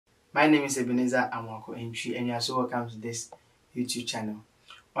My name is Ebenezer Amwako Entry, and you are so welcome to this YouTube channel.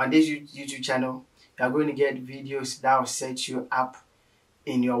 On this YouTube channel, you are going to get videos that will set you up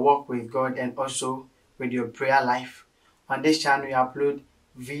in your walk with God and also with your prayer life. On this channel, you upload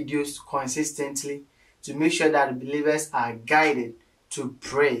videos consistently to make sure that believers are guided to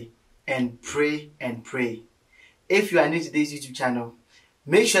pray and pray and pray. If you are new to this YouTube channel,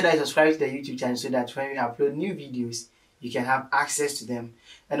 make sure that you subscribe to the YouTube channel so that when we upload new videos, you can have access to them.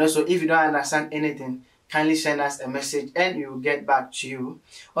 And also, if you don't understand anything, kindly send us a message and we will get back to you.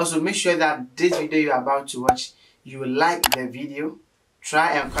 Also, make sure that this video you are about to watch, you like the video,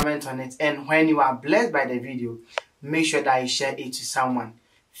 try and comment on it, and when you are blessed by the video, make sure that you share it to someone.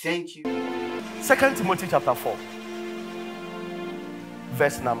 Thank you. 2 Timothy chapter 4,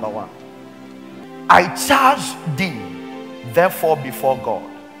 verse number 1. I charge thee, therefore, before God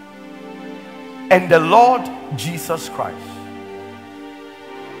and the Lord Jesus Christ,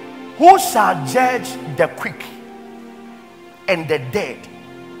 who shall judge the quick and the dead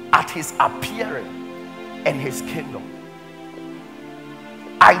at his appearing and his kingdom.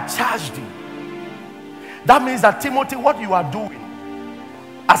 I charge thee. That means that, Timothy, what you are doing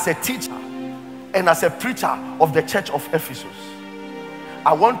as a teacher and as a preacher of the church of Ephesus,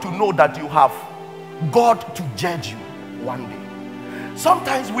 I want to know that you have God to judge you one day.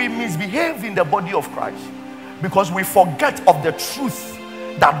 Sometimes we misbehave in the body of Christ because we forget of the truth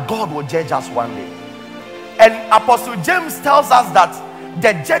that God will judge us one day. And Apostle James tells us that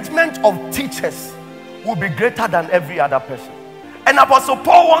the judgment of teachers will be greater than every other person. And Apostle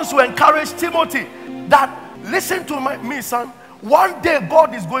Paul wants to encourage Timothy that, listen to me, son, one day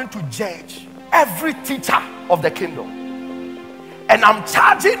God is going to judge every teacher of the kingdom. And I'm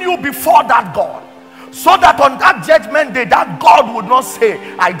charging you before that God, so that on that judgment day, that God would not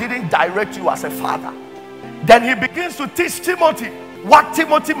say, I didn't direct you as a father. Then he begins to teach Timothy what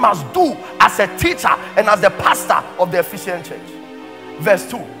Timothy must do as a teacher and as the pastor of the Ephesian church. Verse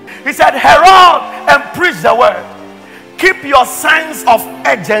 2. He said, herald and preach the word. Keep your signs of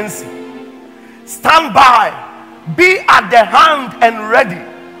urgency. Stand by. Be at the hand and ready,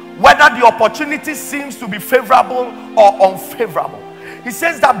 whether the opportunity seems to be favorable or unfavorable. He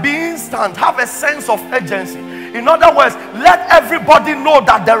says that be instant, have a sense of urgency. In other words, let everybody know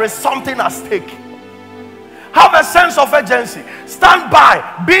that there is something at stake. Have a sense of urgency. Stand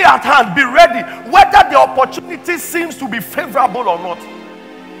by, be at hand, be ready, whether the opportunity seems to be favorable or not.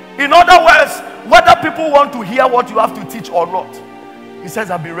 In other words, whether people want to hear what you have to teach or not. He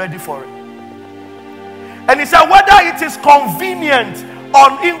says, I'll be ready for it. And he said, whether it is convenient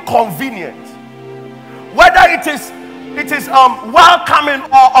or inconvenient, whether it is welcoming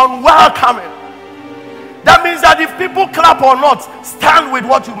or unwelcoming. That means that if people clap or not, stand with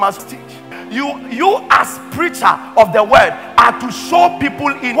what you must teach. You as preacher of the word are to show people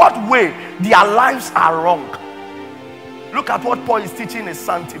in what way their lives are wrong. Look at what Paul is teaching his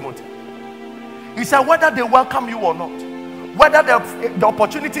son Timothy. He said, whether they welcome you or not, whether the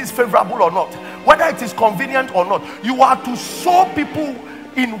opportunity is favorable or not, whether it is convenient or not, you are to show people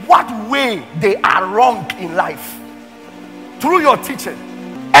in what way they are wrong in life through your teaching,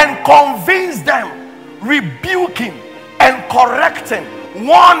 and convince them, rebuking and correcting,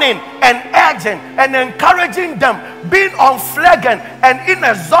 warning and urging and encouraging them, being unflagging and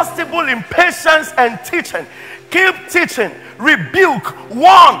inexhaustible in patience and teaching. Keep teaching, rebuke,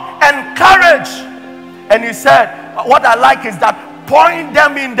 warn, encourage. And he said, what I like is that point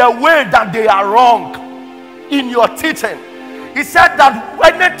them in the way that they are wrong in your teaching. He said that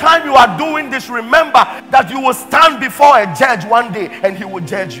anytime you are doing this, remember that you will stand before a judge one day and he will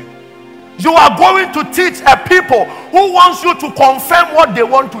judge you. You are going to teach a people who wants you to confirm what they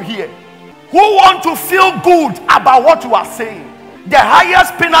want to hear, who want to feel good about what you are saying. The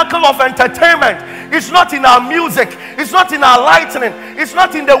highest pinnacle of entertainment is not in our music, it's not in our lightning, it's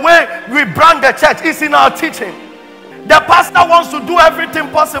not in the way we brand the church, it's in our teaching. The pastor wants to do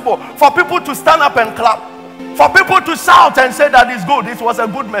everything possible for people to stand up and clap, for people to shout and say that it's good, it was a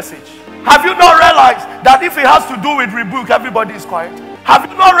good message. Have you not realized that if it has to do with rebuke, everybody is quiet? Have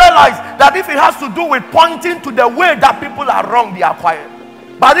you not realized that if it has to do with pointing to the way that people are wrong, they are quiet?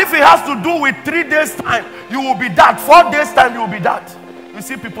 But if it has to do with 3 days time, you will be that. 4 days time, you will be that. You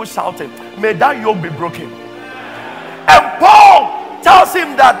see people shouting, may that yoke be broken. And Paul tells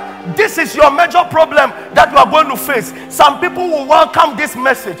him that this is your major problem that you are going to face. Some people will welcome this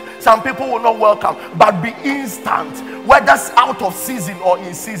message, some people will not welcome, but be instant, whether it's out of season or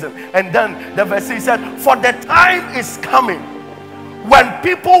in season. And then the verse said, for the time is coming when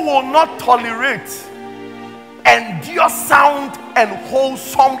people will not tolerate endure sound and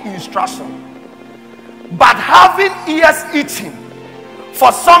wholesome instruction, but having ears itching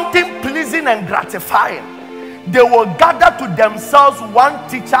for something pleasing and gratifying, they will gather to themselves one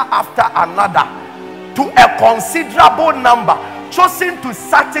teacher after another, to a considerable number, choosing to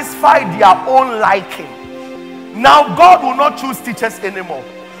satisfy their own liking. Now God will not choose teachers anymore.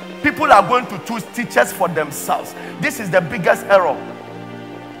 People are going to choose teachers for themselves. This is the biggest error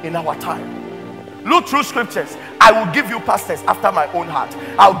in our time. Look through scriptures. I will give you pastors after my own heart.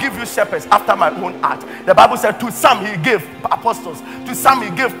 I'll give you shepherds after my own heart. The Bible said to some he gave apostles, to some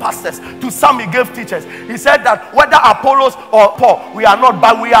he gave pastors, to some he gave teachers. He said that whether Apollos or Paul, we are not,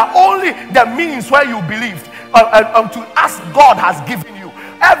 but we are only the means where you believed, to us God has given you.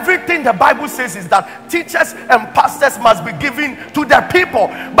 Everything the Bible says is that teachers and pastors must be given to the people.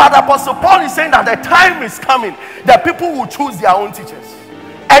 But Apostle Paul is saying that the time is coming that people will choose their own teachers.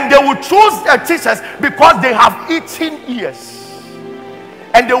 And they will choose their teachers because they have itching ears.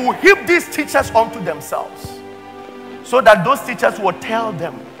 And they will heap these teachers onto themselves, so that those teachers will tell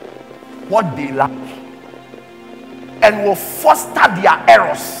them what they like and will foster their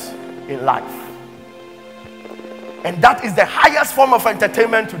errors in life. And that is the highest form of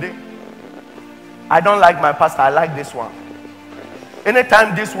entertainment today. I don't like my pastor, I like this one.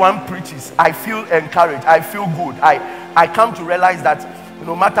 Anytime this one preaches, I feel encouraged, I feel good. I come to realize that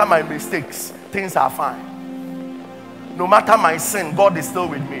no matter my mistakes, things are fine. No matter my sin, God is still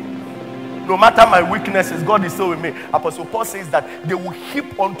with me. No matter my weaknesses, God is still with me. Apostle Paul says that they will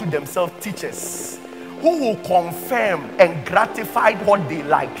heap onto themselves teachers who will confirm and gratify what they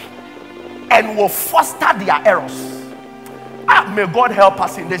like and will foster their errors. May God help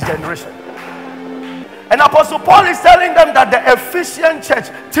us in this generation. And Apostle Paul is telling them that the Ephesian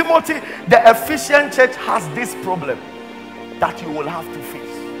church, Timothy, the Ephesian church has this problem that you will have to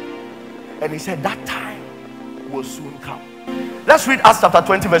face. And he said that time will soon come. Let's read Acts chapter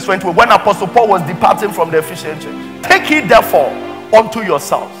 20 verse 20. When Apostle Paul was departing from the Ephesian church, take heed therefore unto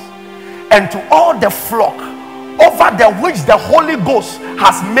yourselves and to all the flock over the which the Holy Ghost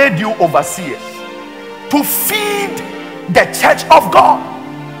has made you overseers, to feed the church of God,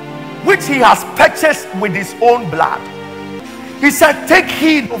 which he has purchased with his own blood. He said, take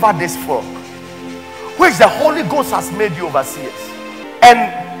heed over this flock, which the Holy Ghost has made you overseers.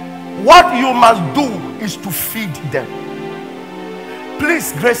 And what you must do is to feed them.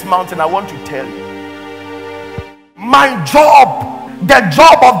 Please, Grace Mountain, I want to tell you, my job, the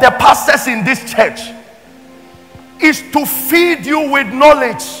job of the pastors in this church, is to feed you with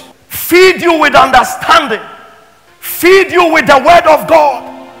knowledge, feed you with understanding, feed you with the word of God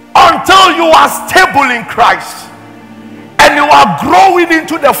until you are stable in Christ and you are growing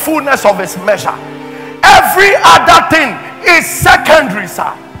into the fullness of his measure. Every other thing is secondary,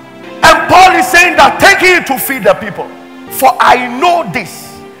 sir. And Paul is saying that take it to feed the people. For I know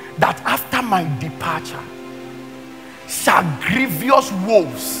this, that after my departure shall grievous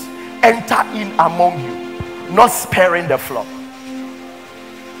wolves enter in among you, not sparing the flock.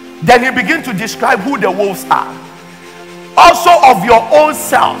 Then he begins to describe who the wolves are. Also of your own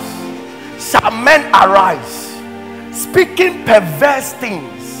selves shall men arise, speaking perverse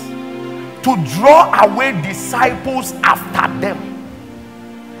things, to draw away disciples after them.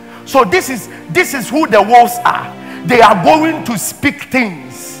 So this is who the wolves are. They are going to speak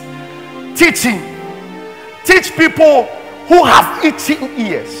things, teach people who have itching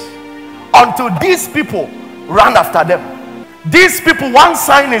ears, until these people run after them. These people, one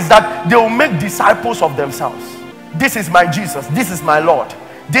sign is that they will make disciples of themselves. This is my Jesus, this is my Lord.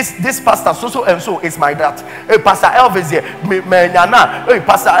 This pastor so and so is my dad. Hey, Pastor Elvis here. Hey,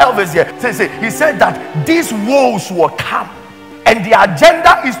 Pastor Elvis here. He said that these wolves will come, and the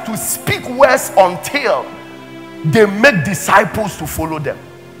agenda is to speak words until they make disciples to follow them.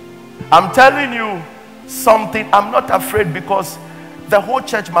 I'm telling you something. I'm not afraid, because the whole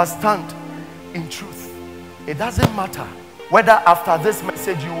church must stand in truth. It doesn't matter whether after this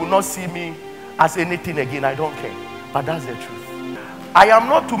message you will not see me as anything again. I don't care. But that's the truth. I am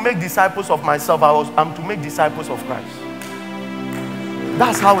not to make disciples of myself. I'm to make disciples of Christ.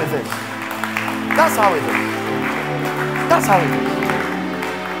 That's how it is. That's how it is. That's how it is.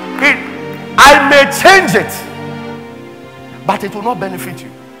 I may change it, but it will not benefit you.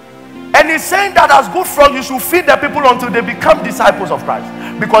 And he's saying that as good frog, you should feed the people until they become disciples of Christ,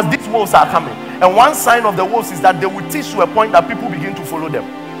 because these wolves are coming. And one sign of the wolves is that they will teach to a point that people begin to follow them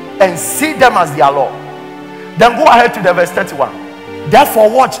and see them as their Lord. Then go ahead to the verse 31. Therefore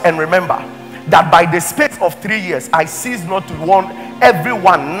watch and remember that by the space of 3 years I cease not to warn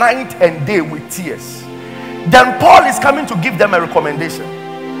everyone night and day with tears. Then Paul is coming to give them a recommendation.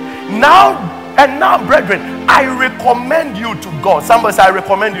 Now, brethren, I recommend you to God. Somebody say, I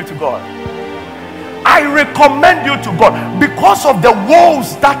recommend you to God. I recommend you to God because of the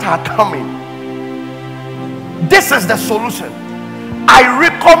woes that are coming. This is the solution. I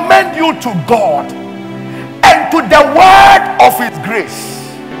recommend you to God and to the word of his grace.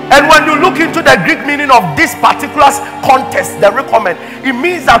 And when you look into the Greek meaning of this particular context, the recommend, it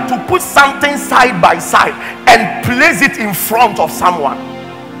means that to put something side by side and place it in front of someone.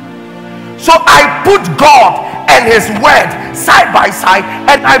 So I put God and his word side by side,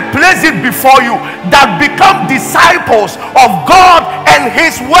 and I place it before you, that become disciples of God and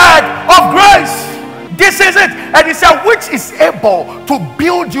his word of grace. This is it. And he said, which is able to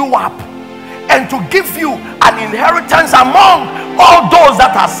build you up and to give you an inheritance among all those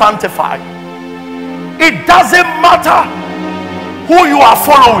that are sanctified. It doesn't matter who you are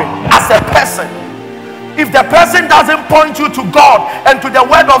following as a person. If the person doesn't point you to God and to the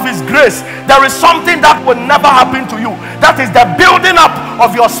word of his grace, there is something that will never happen to you. That is the building up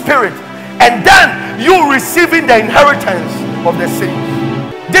of your spirit, and then you receiving the inheritance of the saints.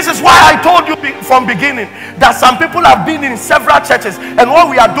 This is why I told you from beginning that some people have been in several churches, and what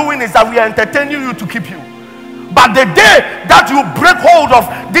we are doing is that we are entertaining you to keep you. But the day that you break hold of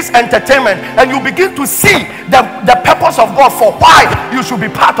this entertainment and you begin to see the purpose of God for why you should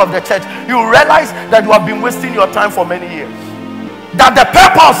be part of the church, you realize that you have been wasting your time for many years. That the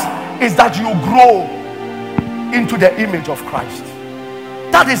purpose is that you grow into the image of Christ.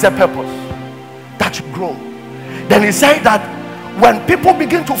 That is the purpose, that you grow. Then he said that when people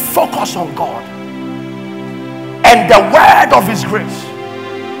begin to focus on God and the word of his grace,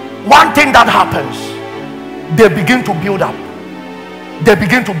 one thing that happens, they begin to build up. They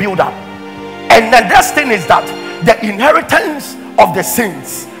begin to build up. And the next thing is that the inheritance of the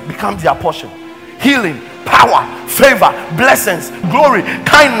saints becomes their portion. Healing, power, favor, blessings, glory,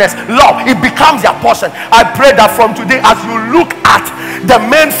 kindness, love, it becomes their portion. I pray that from today, as you look at the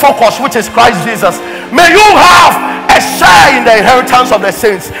main focus, which is Christ Jesus, may you have a share in the inheritance of the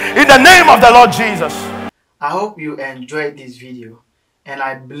saints, in the name of the Lord Jesus. I hope you enjoyed this video, and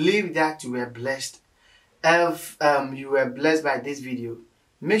I believe that you were blessed. If you were blessed by this video,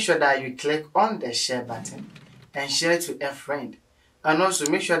 make sure that you click on the share button and share to a friend. And also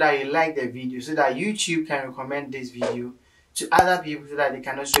make sure that you like the video so that YouTube can recommend this video to other people so that they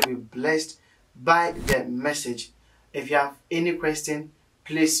can also be blessed by the message. If you have any question,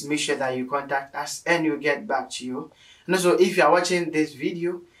 please make sure that you contact us and we'll get back to you. And also, if you are watching this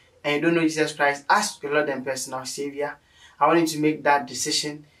video and you don't know Jesus Christ as your Lord and personal Savior, I want you to make that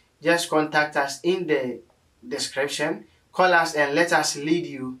decision. Just contact us in the description. Call us and let us lead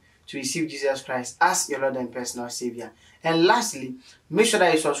you to receive Jesus Christ as your Lord and personal Savior. And lastly, make sure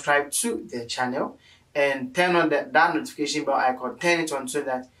that you subscribe to the channel and turn on that notification bell icon. Turn it on so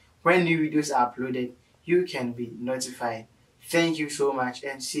that when new videos are uploaded, you can be notified. Thank you so much,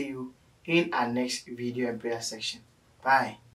 and see you in our next video and prayer section. Bye.